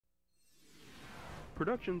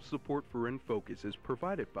Production support for In Focus is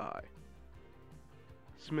provided by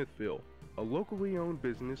Smithville, a locally owned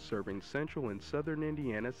business serving central and southern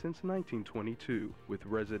Indiana since 1922 with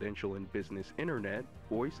residential and business internet,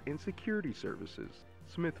 voice, and security services.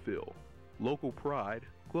 Smithville, local pride,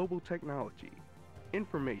 global technology.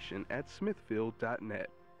 Information at smithville.net.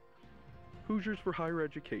 Hoosiers for Higher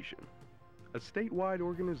Education, a statewide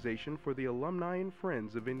organization for the alumni and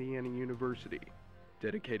friends of Indiana University,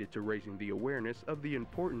 dedicated to raising the awareness of the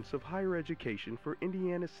importance of higher education for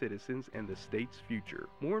Indiana citizens and the state's future.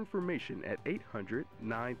 More information at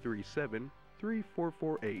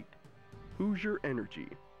 800-937-3448. Hoosier Energy,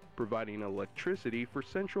 providing electricity for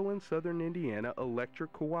central and southern Indiana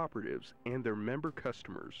electric cooperatives and their member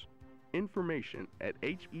customers. Information at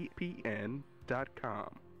hepn.com.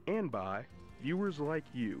 And by viewers like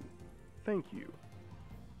you. Thank you.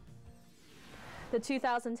 The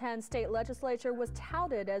 2010 state legislature was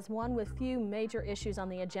touted as one with few major issues on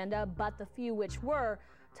the agenda, but the few which were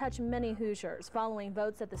touch many Hoosiers. Following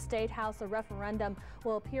votes at the State House, a referendum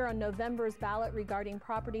will appear on November's ballot regarding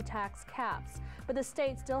property tax caps. But the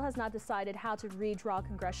state still has not decided how to redraw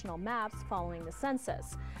congressional maps following the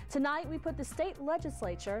census. Tonight, we put the state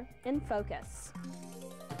legislature in focus.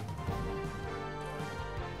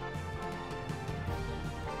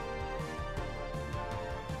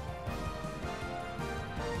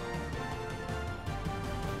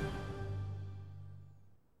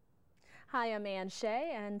 Hi, I'm Ann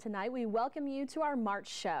Shea, and tonight we welcome you to our March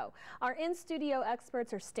show. Our in-studio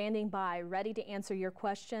experts are standing by, ready to answer your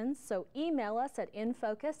questions, so email us at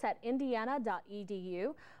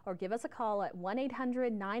infocus@indiana.edu or give us a call at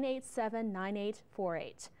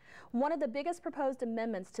 1-800-987-9848. One of the biggest proposed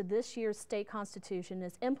amendments to this year's state constitution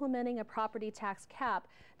is implementing a property tax cap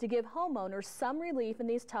to give homeowners some relief in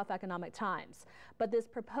these tough economic times. But this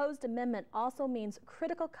proposed amendment also means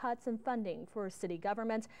critical cuts in funding for city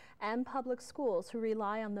government and public schools who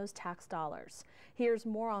rely on those tax dollars. Here's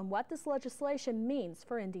more on what this legislation means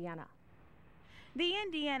for Indiana. The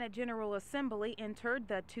Indiana General Assembly entered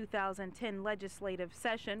the 2010 legislative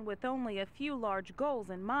session with only a few large goals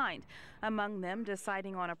in mind, among them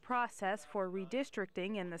deciding on a process for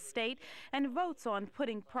redistricting in the state and votes on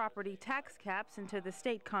putting property tax caps into the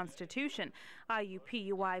state constitution.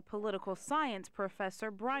 IUPUI political science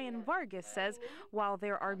professor Brian Vargas says while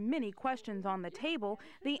there are many questions on the table,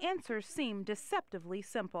 the answers seem deceptively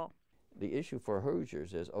simple. The issue for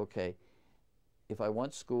Hoosiers is, okay, if I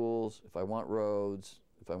want schools, if I want roads,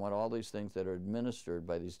 if I want all these things that are administered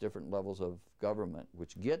by these different levels of government,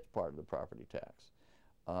 which get part of the property tax,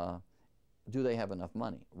 do they have enough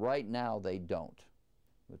money? Right now, they don't.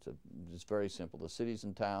 It's very simple. The cities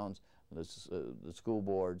and towns, the school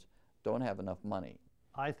boards don't have enough money.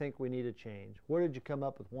 I think we need a change. Where did you come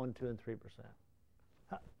up with 1%, 2%, and 3%?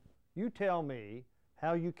 You tell me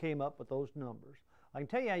how you came up with those numbers. I can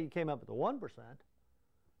tell you how you came up with the 1%.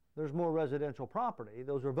 There's more residential property.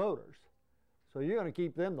 Those are voters. So you're going to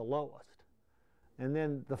keep them the lowest. And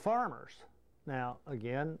then the farmers. Now,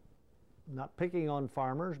 again, not picking on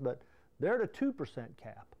farmers, but they're at a 2%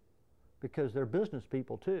 cap because they're business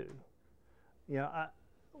people too. You know,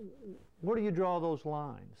 where do you draw those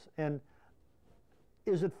lines? And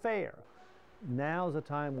is it fair? Now's the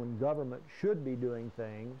time when government should be doing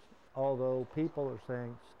things, although people are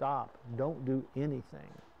saying, stop, don't do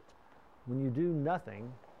anything. When you do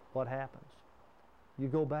nothing, what happens? You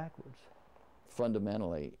go backwards.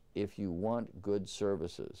 Fundamentally, if you want good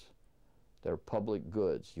services, they're public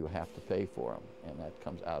goods, you have to pay for them, and that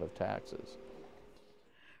comes out of taxes.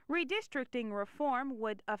 Redistricting reform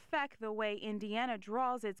would affect the way Indiana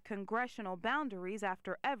draws its congressional boundaries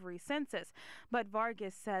after every census. But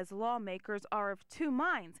Vargas says lawmakers are of two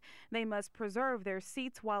minds. They must preserve their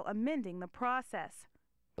seats while amending the process.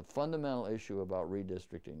 The fundamental issue about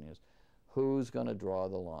redistricting is who's going to draw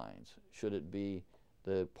the lines? Should it be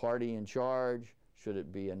the party in charge? Should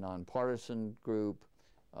it be a nonpartisan group?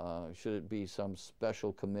 Should it be some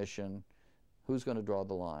special commission? Who's going to draw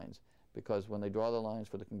the lines? Because when they draw the lines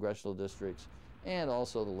for the congressional districts and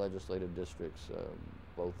also the legislative districts,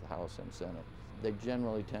 both House and Senate, they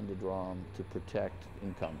generally tend to draw them to protect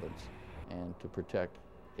incumbents and to protect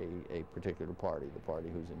a particular party, the party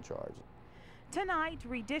who's in charge. Tonight,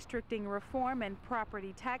 redistricting reform and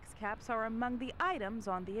property tax caps are among the items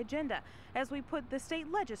on the agenda as we put the state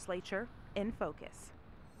legislature in focus.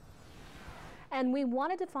 And we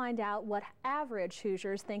wanted to find out what average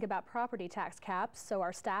Hoosiers think about property tax caps, so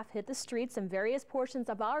our staff hit the streets in various portions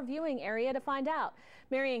of our viewing area to find out.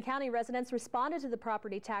 Marion County residents responded to the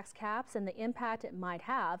property tax caps and the impact it might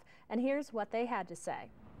have, and here's what they had to say.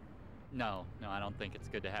 No, I don't think it's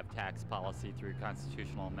good to have tax policy through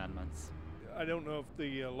constitutional amendments. I don't know if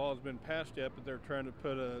the law has been passed yet, but they're trying to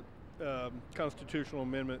put a constitutional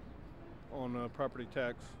amendment on property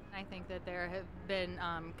tax. I think that there have been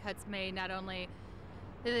cuts made, not only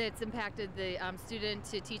that it's impacted the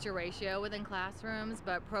student-to-teacher ratio within classrooms,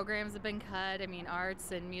 but programs have been cut. I mean,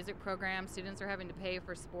 arts and music programs, students are having to pay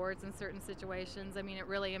for sports in certain situations. I mean, it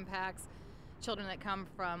really impacts children that come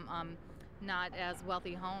from not as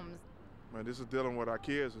wealthy homes. Man, this is dealing with our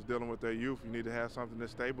kids, it's dealing with their youth. You need to have something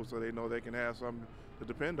that's stable so they know they can have something to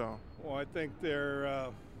depend on. Well, I think they're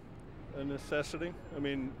a necessity. I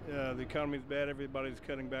mean, the economy's bad, everybody's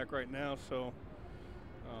cutting back right now, so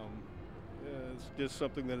it's just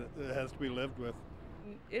something that has to be lived with.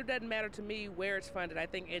 It doesn't matter to me where it's funded. I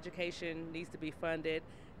think education needs to be funded,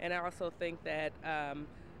 and I also think that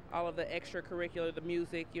all of the extracurricular, the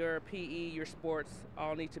music, your PE, your sports,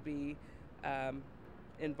 all need to be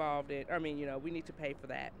involved in. I mean, you know, we need to pay for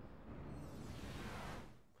that.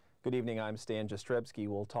 Good evening, I'm Stan Jastrzebski.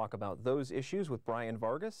 We'll talk about those issues with Brian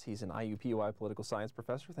Vargas. He's an IUPUI political science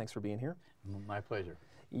professor. Thanks for being here. My pleasure.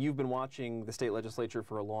 You've been watching the state legislature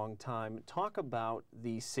for a long time. Talk about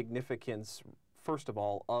the significance, first of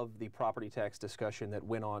all, of the property tax discussion that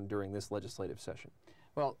went on during this legislative session.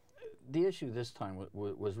 Well, the issue this time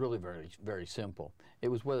was really very simple. It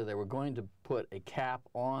was whether they were going to put a cap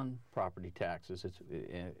on property taxes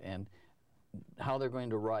and how they're going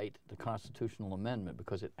to write the constitutional amendment,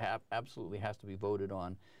 because it absolutely has to be voted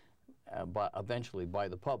on eventually by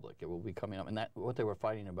the public. It will be coming up, and what they were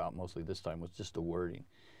fighting about mostly this time was just the wording.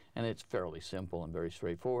 And it's fairly simple and very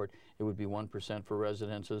straightforward. It would be 1% for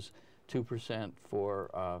residences, 2%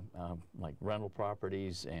 for like rental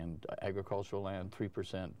properties and agricultural land,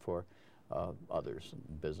 3% for others,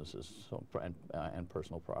 businesses, so, and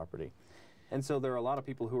personal property. And so there are a lot of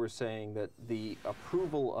people who are saying that the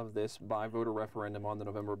approval of this by voter referendum on the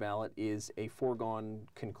November ballot is a foregone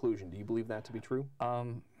conclusion. Do you believe that to be true?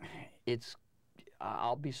 I'll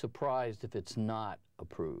be surprised if it's not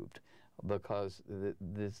approved, because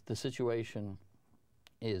the situation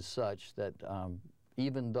is such that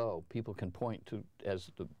even though people can point to,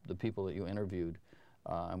 as the people that you interviewed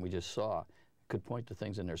and we just saw, could point to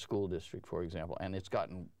things in their school district, for example, and it's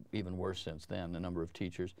gotten even worse since then, the number of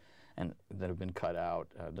teachers that have been cut out,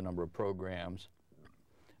 the number of programs,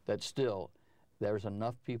 that still there's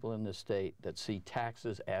enough people in this state that see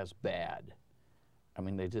taxes as bad. I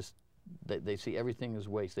mean, they see everything as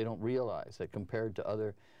waste. They don't realize that compared to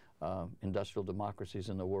other industrial democracies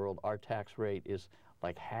in the world, our tax rate is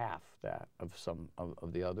like half that of some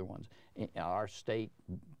of the other ones. Our state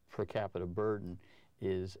per capita burden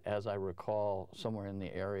is, as I recall, somewhere in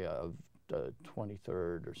the area of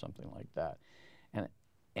 23rd or something like that.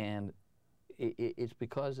 And it's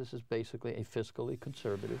because this is basically a fiscally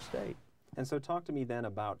conservative state. And so talk to me then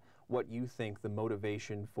about what you think the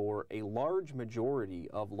motivation for a large majority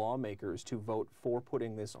of lawmakers to vote for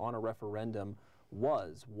putting this on a referendum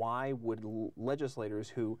was. Why would legislators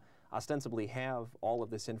who ostensibly have all of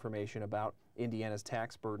this information about Indiana's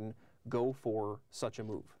tax burden go for such a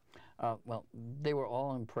move? Well, they were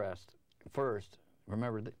all impressed. First,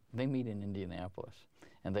 remember, they meet in Indianapolis,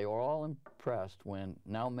 and they were all impressed when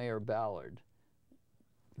now Mayor Ballard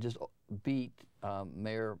just beat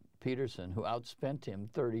Mayor Peterson, who outspent him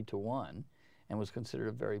 30-1 and was considered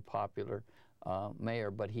a very popular mayor.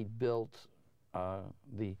 But he built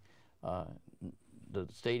the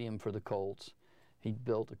stadium for the Colts. He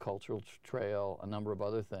built a cultural trail, a number of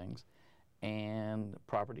other things. And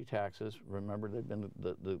property taxes, remember there'd been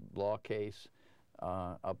the law case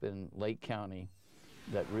up in Lake County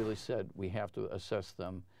that really said we have to assess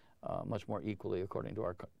them much more equally according to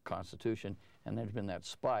our Constitution. And there's been that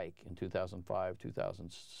spike in 2005,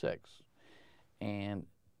 2006. And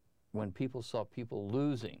when people saw people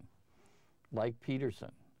losing, like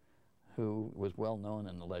Peterson, who was well known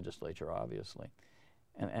in the legislature, obviously,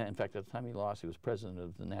 and in fact, at the time he lost, he was president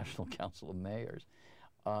of the National Council of Mayors,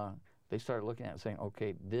 they started looking at it saying,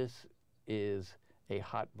 okay, this is a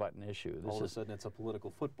hot button issue. All of a sudden it's a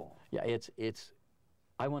political football. Yeah,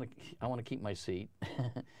 I want to keep my seat.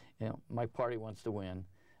 You know, my party wants to win.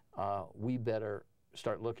 We better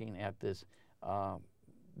start looking at this,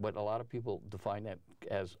 what a lot of people define that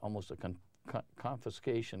as almost a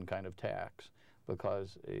confiscation kind of tax,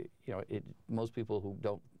 because you know, most people who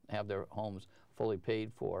don't have their homes fully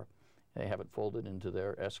paid for, they have it folded into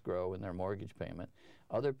their escrow and their mortgage payment.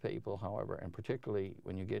 Other people, however, and particularly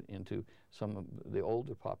when you get into some of the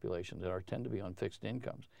older population that tend to be on fixed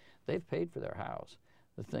incomes, they've paid for their house.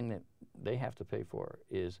 The thing that they have to pay for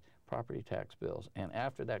is property tax bills. And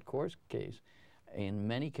after that court case, in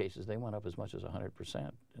many cases, they went up as much as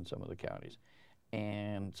 100% in some of the counties.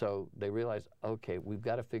 And so they realized, okay, we've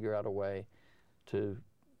got to figure out a way to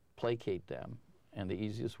placate them. And the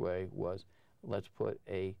easiest way was, let's put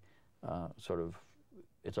a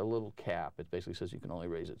it's a little cap. It basically says you can only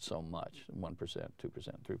raise it so much, 1%, 2%,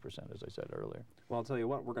 3%, as I said earlier. Well, I'll tell you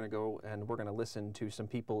what, we're going to go and we're going to listen to some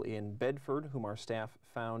people in Bedford whom our staff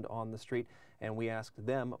found on the street, and we asked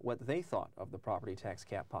them what they thought of the property tax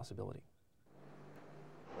cap possibility.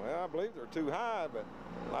 Well, I believe they're too high, but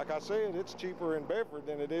like I said, it's cheaper in Bedford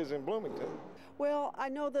than it is in Bloomington. Well, I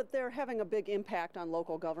know that they're having a big impact on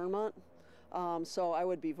local government, so I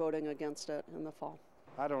would be voting against it in the fall.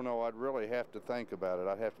 I don't know. I'd really have to think about it.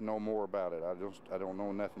 I'd have to know more about it. I don't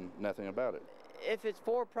know nothing about it. If it's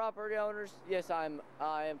for property owners, yes, I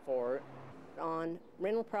am for it. On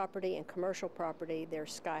rental property and commercial property, they're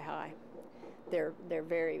sky high. They're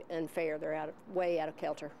very unfair. They're way out of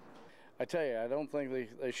kilter. I tell you, I don't think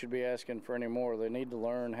they should be asking for any more. They need to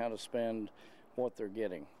learn how to spend what they're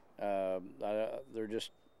getting. They're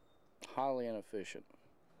just highly inefficient.